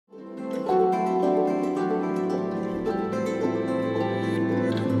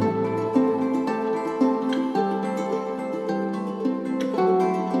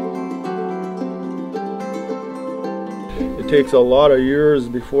takes a lot of years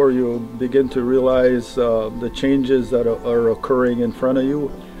before you begin to realize the changes that are occurring in front of you.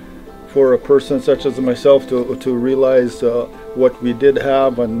 For a person such as myself to realize what we did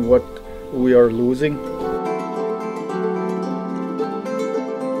have and what we are losing.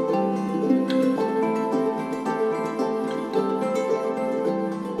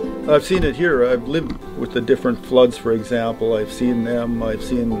 I've seen it here. I've lived with the different floods, for example. I've seen them. I've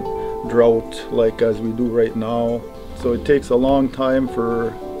seen drought like as we do right now. So it takes a long time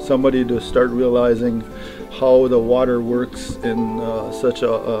for somebody to start realizing how the water works in such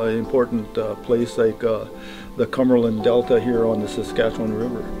an important place like the Cumberland Delta here on the Saskatchewan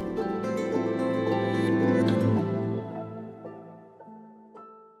River.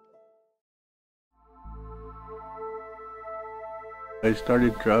 I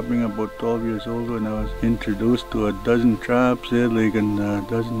started trapping about 12 years old when I was introduced to a dozen traps, like a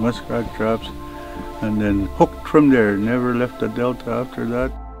dozen muskrat traps, and then hooked from there, never left the delta after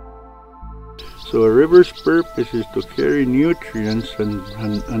that. So a river's purpose is to carry nutrients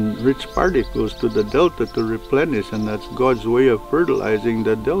and rich particles to the delta to replenish, and that's God's way of fertilizing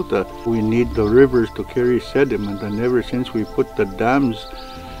the delta. We need the rivers to carry sediment, and ever since we put the dams,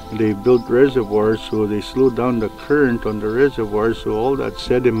 they built reservoirs, so they slow down the current on the reservoir, so all that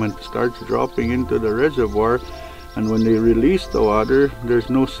sediment starts dropping into the reservoir, and when they release the water, there's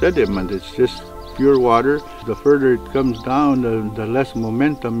no sediment, it's just pure water. The further it comes down, the less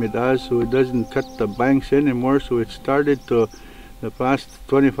momentum it has, so it doesn't cut the banks anymore. So it started to, the past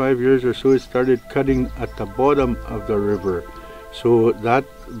 25 years or so, it started cutting at the bottom of the river. So that,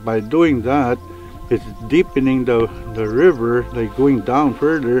 by doing that, it's deepening the river, like going down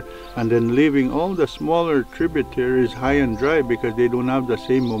further, and then leaving all the smaller tributaries high and dry because they don't have the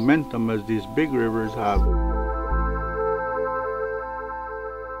same momentum as these big rivers have.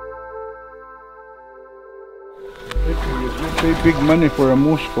 You pay big money for a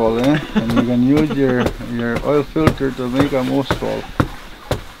moose fall, eh? And you can use your oil filter to make a moose fall.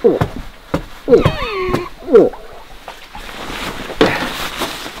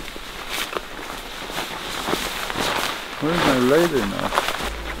 Where's my lighter now?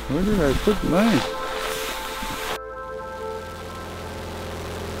 Where did I put mine?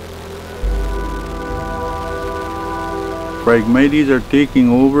 Phragmites are taking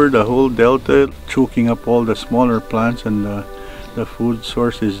over the whole delta, choking up all the smaller plants, and the food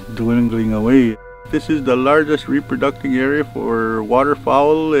source is dwindling away. This is the largest reproducing area for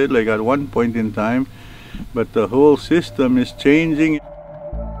waterfowl, like at one point in time, but the whole system is changing.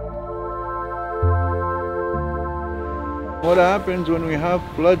 What happens when we have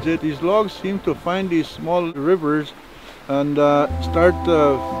floods, these logs seem to find these small rivers and start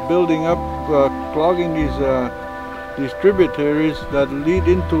building up, clogging these tributaries that lead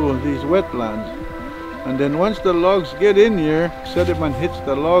into these wetlands. And then once the logs get in here, sediment hits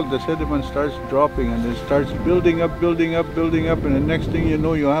the log, the sediment starts dropping and it starts building up, building up, building up, and the next thing you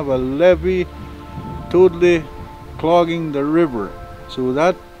know, you have a levee totally clogging the river. So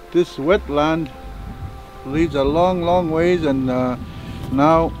this wetland leads a long ways, and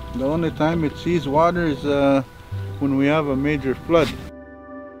now the only time it sees water is when we have a major flood.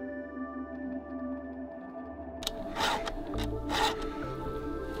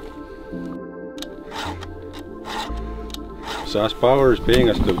 SaskPower is paying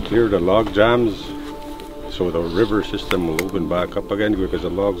us to clear the log jams so the river system will open back up again, because the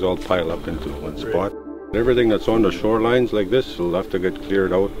logs all pile up into one spot. Everything that's on the shorelines like this will have to get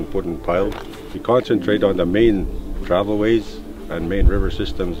cleared out and put in piles. We concentrate on the main travelways and main river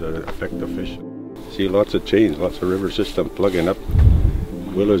systems that affect the fish. See lots of change, lots of river system plugging up.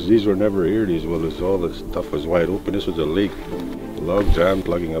 Willows, these were never here, these willows, all this stuff was wide open. This was a lake. Log jam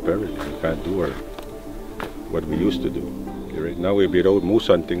plugging up everything. We can't do what we used to do. Right now we'd be out moose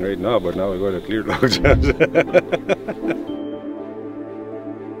hunting right now, but now we're going to clear log jams.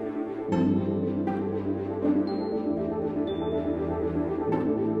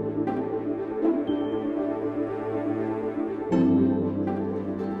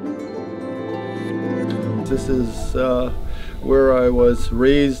 This is where I was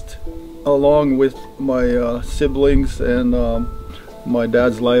raised along with my siblings, and my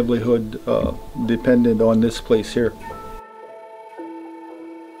dad's livelihood depended on this place here.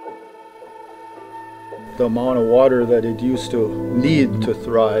 The amount of water that it used to need to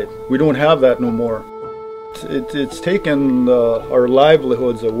thrive, we don't have that no more. It's taken our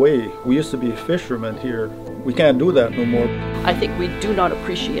livelihoods away. We used to be fishermen here. We can't do that no more. I think we do not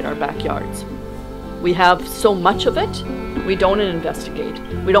appreciate our backyards. We have so much of it, we don't investigate.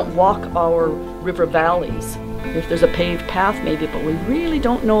 We don't walk our river valleys. If there's a paved path maybe, but we really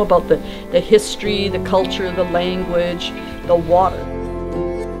don't know about the history, the culture, the language, the water.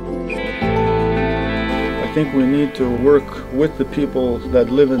 I think we need to work with the people that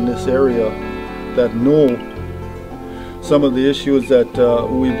live in this area that know some of the issues that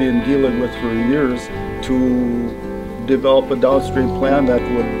we've been dealing with for years to develop a downstream plan that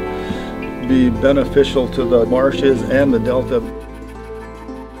would be beneficial to the marshes and the delta.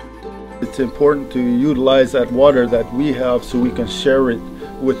 It's important to utilize that water that we have so we can share it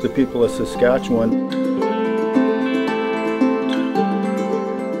with the people of Saskatchewan.